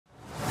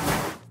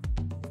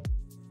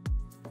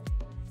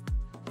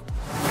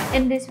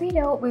In this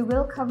video, we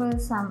will cover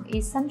some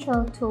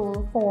essential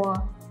tools for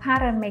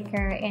pattern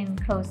maker in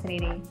CLO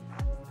 3D.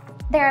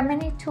 There are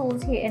many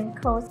tools here in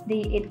CLO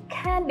 3D. It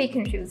can be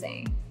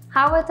confusing.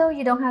 However, though,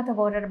 you don't have to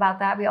worry about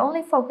that. We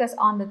only focus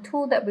on the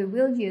tool that we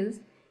will use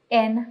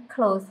in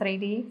CLO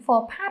 3D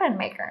for pattern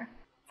maker.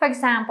 For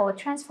example,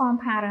 transform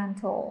pattern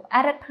tool,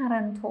 edit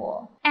pattern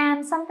tool.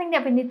 And something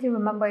that we need to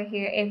remember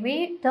here, if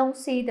we don't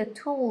see the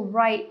tool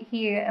right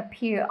here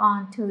appear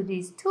onto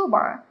this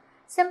toolbar,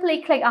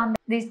 simply click on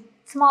this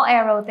small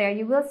arrow there,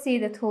 you will see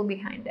the tool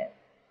behind it.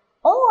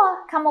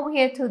 Or come over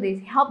here to the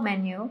help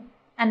menu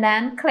and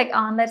then click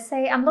on, let's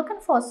say I'm looking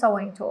for a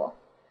sewing tool.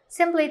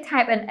 Simply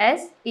type in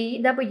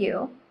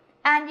SEW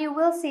and you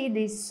will see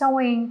the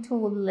sewing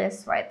tool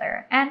list right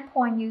there and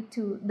point you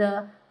to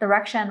the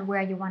direction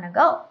where you want to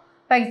go.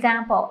 For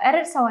example,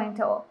 edit sewing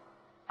tool.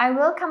 I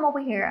will come over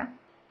here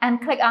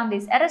and click on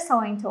this edit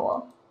sewing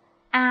tool.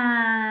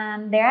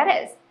 And there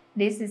it is.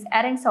 This is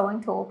adding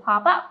sewing tool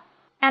pop up.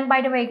 And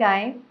by the way,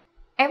 guys,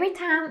 every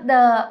time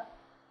the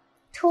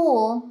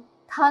tool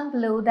turns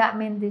blue, that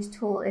means this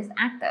tool is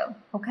active,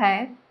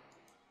 okay?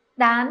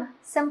 Then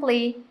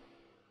simply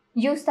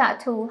use that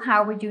tool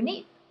however you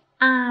need.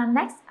 And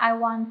next, I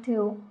want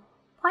to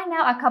point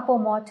out a couple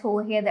more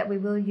tools here that we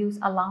will use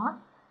a lot.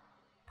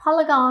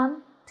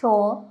 Polygon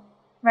tool,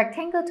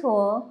 rectangle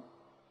tool,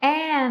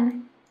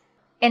 and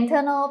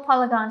internal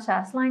polygon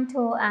shaft line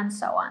tool, and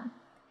so on.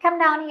 Come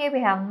down here,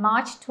 we have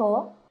notch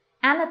tool,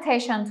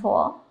 annotation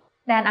tool.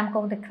 Then I'm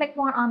going to click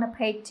one on the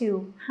page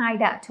to hide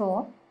that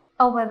tool.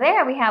 Over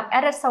there, we have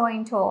edit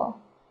sewing tool,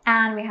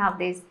 and we have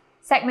this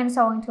segment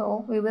sewing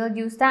tool. We will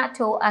use that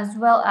tool as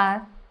well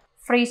as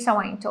free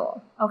sewing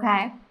tool,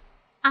 okay?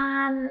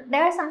 And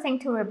there's something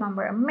to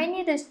remember.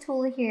 Many of these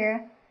tools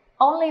here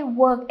only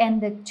work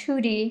in the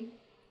 2D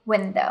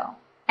window.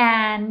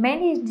 And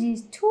many of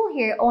these tools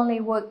here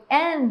only work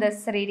in the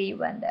 3D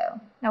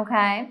window,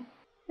 okay?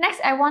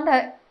 Next, I want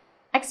to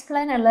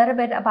explain a little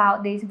bit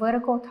about this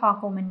vertical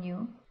toggle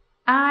menu.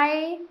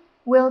 I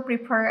will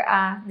prepare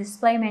a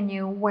display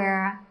menu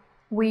where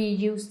we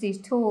use this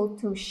tool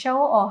to show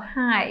or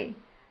hide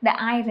the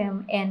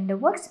item in the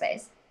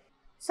workspace.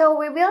 So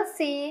we will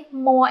see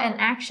more in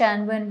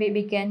action when we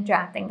begin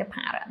drafting the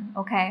pattern,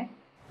 okay?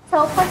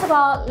 So first of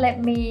all,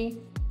 let me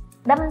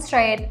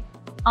demonstrate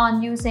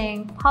on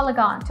using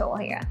polygon tool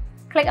here.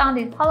 Click on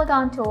this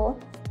polygon tool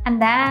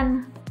and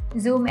then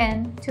zoom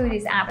in to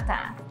this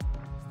avatar.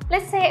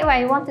 Let's say if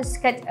I want to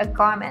sketch a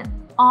garment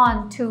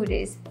onto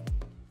this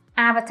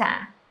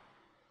avatar.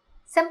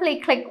 Simply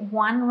click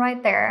one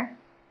right there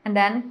and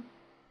then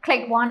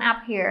click one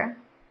up here.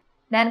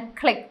 Then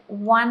click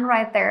one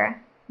right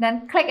there.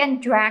 Then click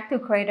and drag to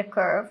create a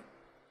curve.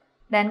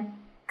 Then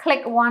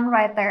click one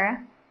right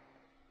there.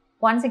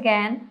 Once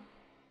again,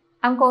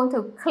 I'm going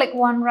to click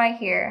one right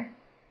here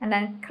and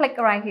then click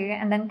right here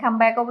and then come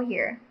back over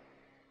here.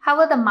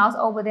 Hover the mouse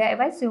over there. If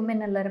I zoom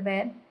in a little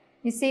bit,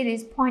 you see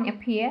this point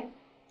appear.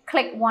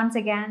 Click once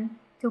again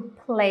to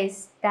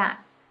place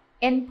that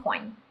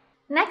endpoint.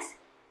 Next,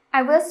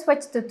 I will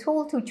switch the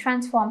tool to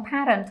transform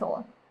pattern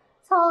tool.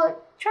 So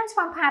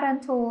transform pattern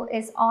tool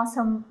is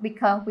awesome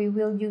because we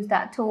will use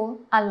that tool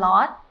a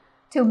lot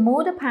to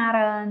move the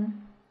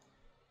pattern,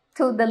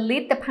 to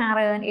delete the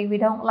pattern. If we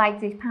don't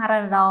like this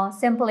pattern at all,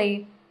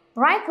 simply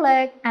right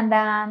click and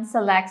then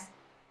select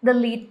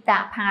delete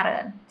that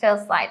pattern,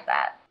 just like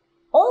that.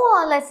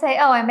 Or let's say,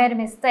 oh, I made a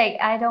mistake,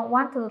 I don't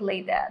want to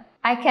delete that.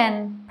 I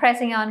can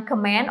pressing on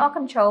Command or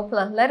Control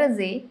plus letter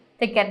Z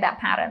to get that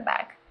pattern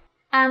back.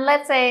 And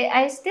let's say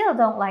I still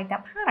don't like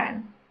that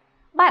pattern,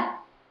 but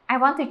I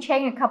want to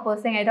change a couple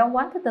of things. I don't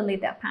want to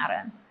delete that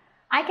pattern.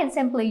 I can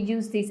simply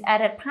use this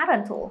edit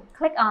pattern tool.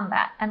 Click on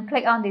that and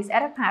click on this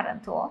edit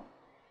pattern tool.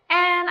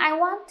 And I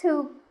want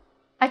to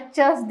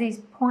adjust this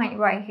point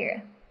right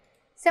here.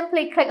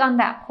 Simply click on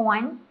that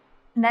point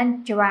and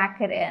then drag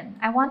it in.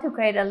 I want to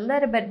create a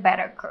little bit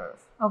better curve,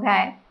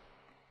 okay?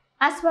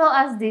 As well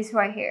as this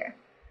right here.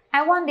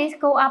 I want this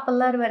go up a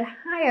little bit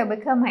higher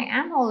because my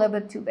armhole a little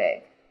bit too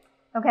big,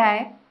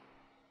 okay?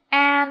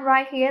 And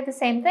right here, the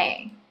same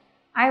thing.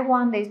 I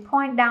want this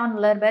point down a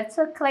little bit,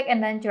 so click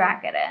and then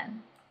drag it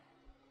in.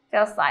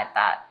 Just like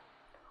that.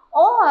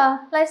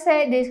 Or let's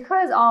say these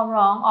curves are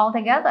wrong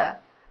altogether.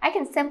 I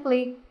can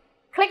simply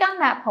click on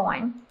that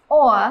point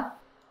or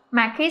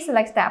my key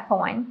selects that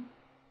point,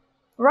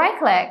 right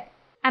click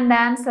and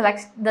then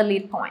select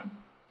delete point.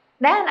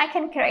 Then I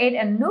can create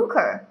a new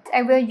curve.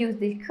 I will use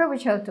the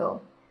curvature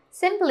tool.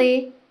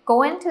 Simply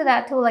go into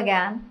that tool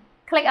again,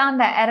 click on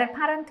the edit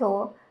pattern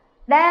tool,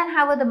 then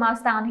hover the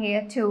mouse down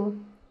here to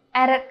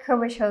edit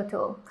curvature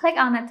tool. Click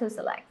on it to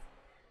select.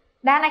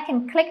 Then I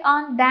can click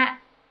on that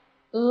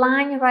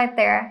line right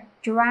there,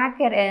 drag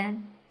it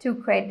in to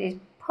create this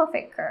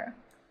perfect curve.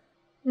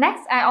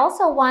 Next, I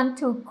also want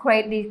to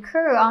create the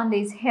curve on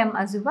this hem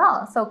as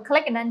well. So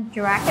click and then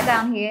drag it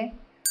down here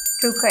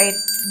to create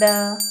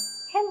the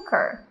hem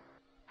curve.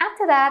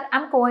 After that,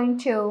 I'm going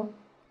to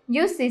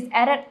use this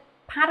edit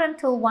pattern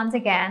tool once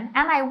again,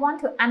 and I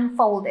want to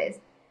unfold this.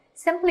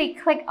 Simply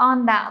click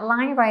on that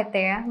line right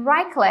there,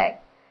 right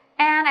click,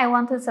 and I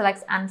want to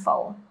select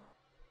unfold.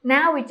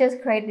 Now we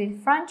just create the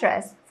front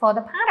dress for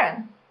the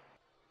pattern.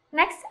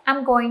 Next,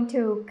 I'm going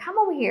to come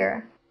over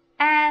here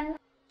and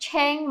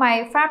change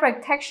my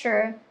fabric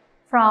texture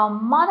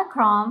from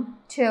monochrome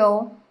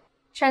to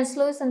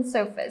translucent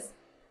surface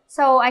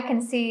so I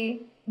can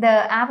see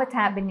the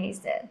avatar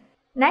beneath it.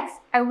 Next,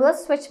 I will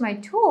switch my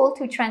tool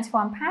to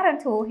transform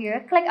pattern tool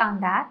here, click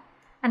on that,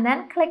 and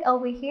then click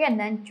over here and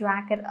then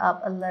drag it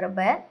up a little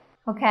bit.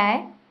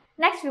 Okay.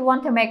 Next, we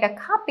want to make a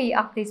copy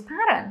of this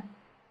pattern.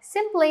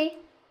 Simply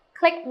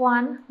click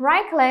one,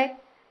 right click,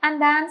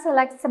 and then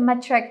select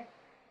symmetric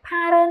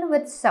pattern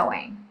with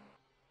sewing.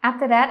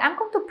 After that, I'm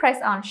going to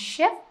press on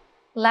shift,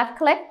 left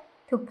click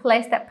to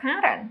place that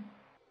pattern.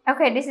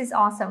 Okay, this is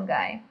awesome,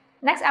 guys.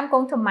 Next, I'm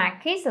going to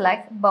marquee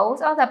select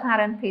both of the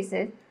pattern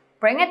pieces,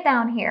 bring it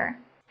down here,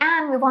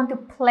 and we want to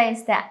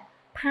place that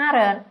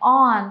pattern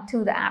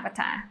onto the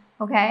avatar.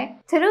 Okay,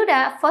 to do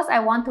that, first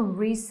I want to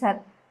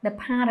reset the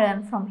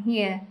pattern from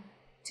here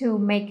to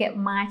make it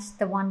match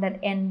the one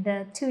that in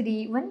the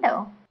 2D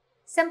window.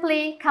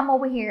 Simply come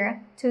over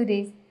here to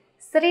this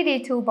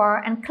 3D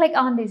toolbar and click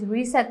on this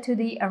reset to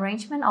the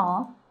arrangement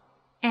all,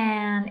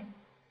 and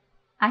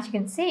as you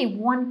can see,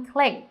 one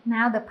click,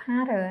 now the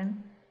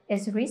pattern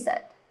is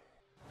reset.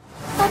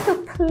 So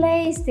to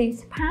place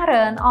this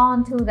pattern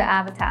onto the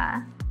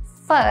avatar,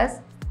 first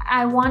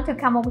I want to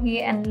come over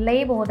here and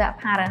label that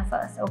pattern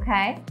first,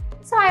 okay?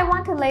 So I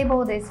want to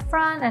label this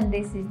front and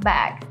this is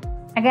back.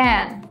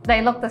 Again,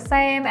 they look the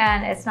same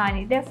and it's not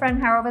any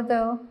different. However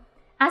though,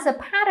 as a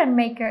pattern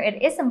maker,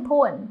 it is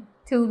important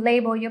to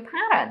label your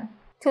pattern.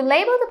 To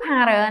label the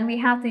pattern, we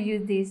have to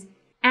use this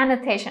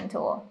annotation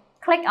tool.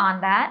 Click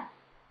on that,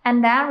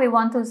 and then we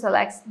want to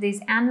select this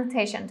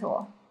annotation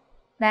tool.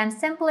 Then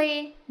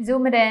simply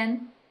zoom it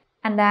in,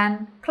 and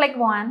then click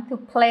one to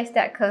place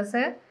that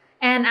cursor.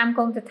 And I'm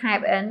going to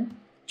type in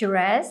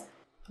dress,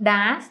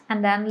 dash,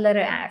 and then letter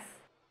F.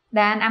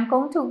 Then I'm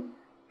going to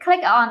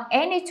click on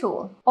any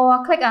tool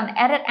or click on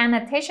edit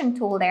annotation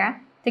tool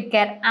there to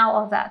get out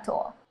of that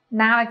tool.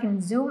 Now I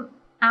can zoom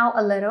out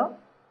a little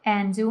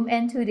and zoom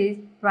into this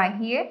right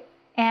here,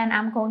 and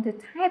I'm going to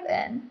type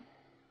in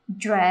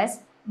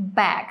dress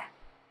back.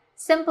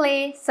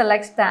 Simply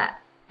select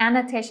that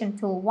annotation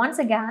tool once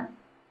again,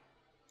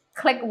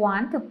 click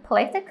one to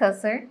place the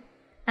cursor,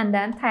 and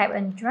then type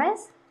in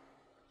dress,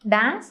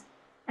 dash,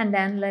 and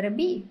then letter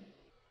B.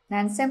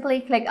 Then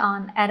simply click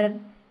on edit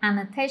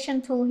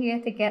annotation tool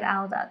here to get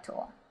out of that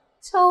tool.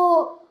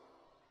 So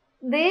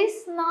this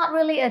is not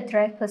really a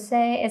dress per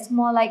se, it's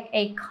more like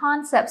a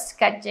concept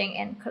sketching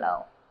in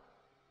CLO.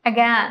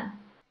 Again,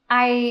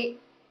 I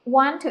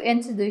want to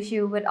introduce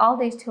you with all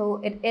these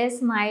tools. It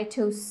is nice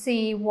to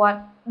see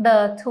what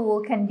the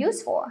tool can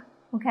use for,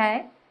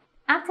 okay?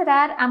 After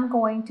that, I'm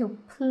going to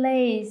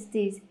place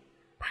this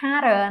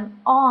pattern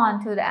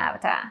onto the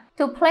avatar.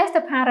 To place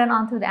the pattern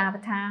onto the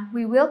avatar,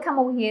 we will come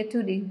over here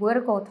to the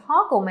vertical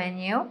toggle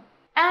menu,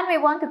 and we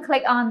want to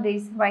click on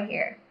this right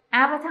here.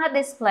 Avatar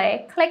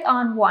display, click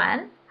on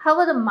one,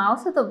 hover the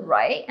mouse to the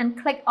right, and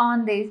click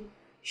on this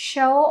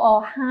show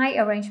or hide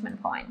arrangement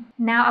point.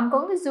 Now I'm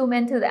going to zoom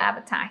into the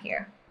avatar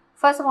here.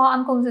 First of all,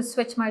 I'm going to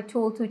switch my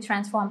tool to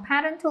transform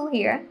pattern tool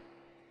here.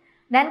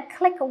 Then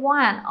click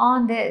one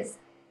on this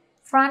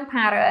front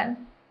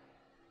pattern.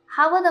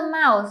 Hover the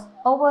mouse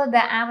over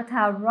the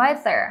avatar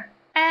right there.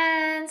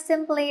 And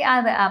simply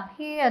either up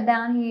here or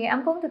down here.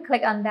 I'm going to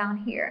click on down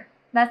here.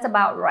 That's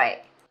about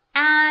right.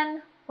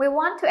 And we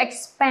want to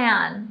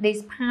expand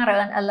this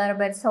pattern a little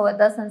bit so it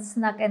doesn't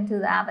snug into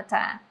the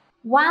avatar.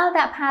 While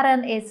that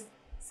pattern is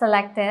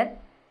selected,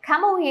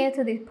 come over here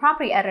to the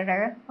property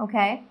editor,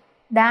 okay?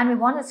 Then we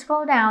want to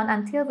scroll down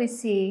until we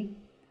see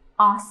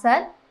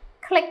offset.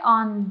 Click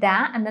on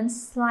that and then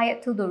slide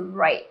it to the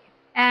right.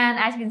 And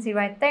as you can see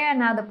right there,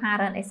 now the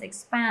pattern is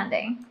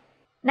expanding.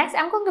 Next,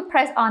 I'm going to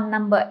press on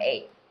number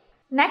 8.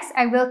 Next,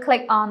 I will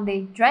click on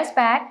the dress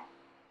back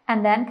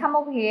and then come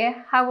over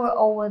here, hover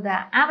over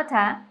the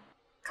avatar,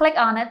 click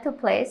on it to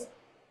place.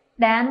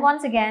 Then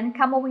once again,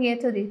 come over here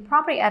to the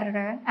property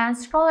editor and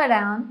scroll it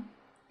down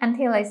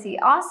until I see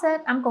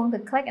offset. I'm going to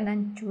click and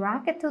then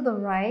drag it to the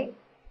right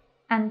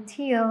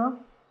until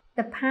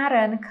the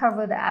pattern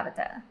covers the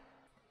avatar.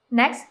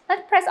 Next,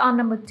 let's press on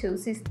number 2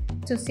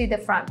 to see the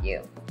front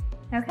view.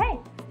 Okay,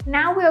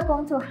 now we are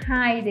going to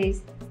hide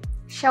this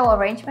show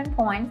arrangement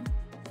point.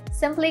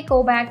 Simply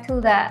go back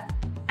to the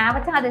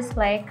avatar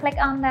display, click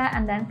on that,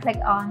 and then click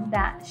on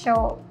that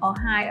show or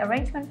hide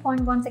arrangement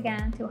point once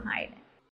again to hide it.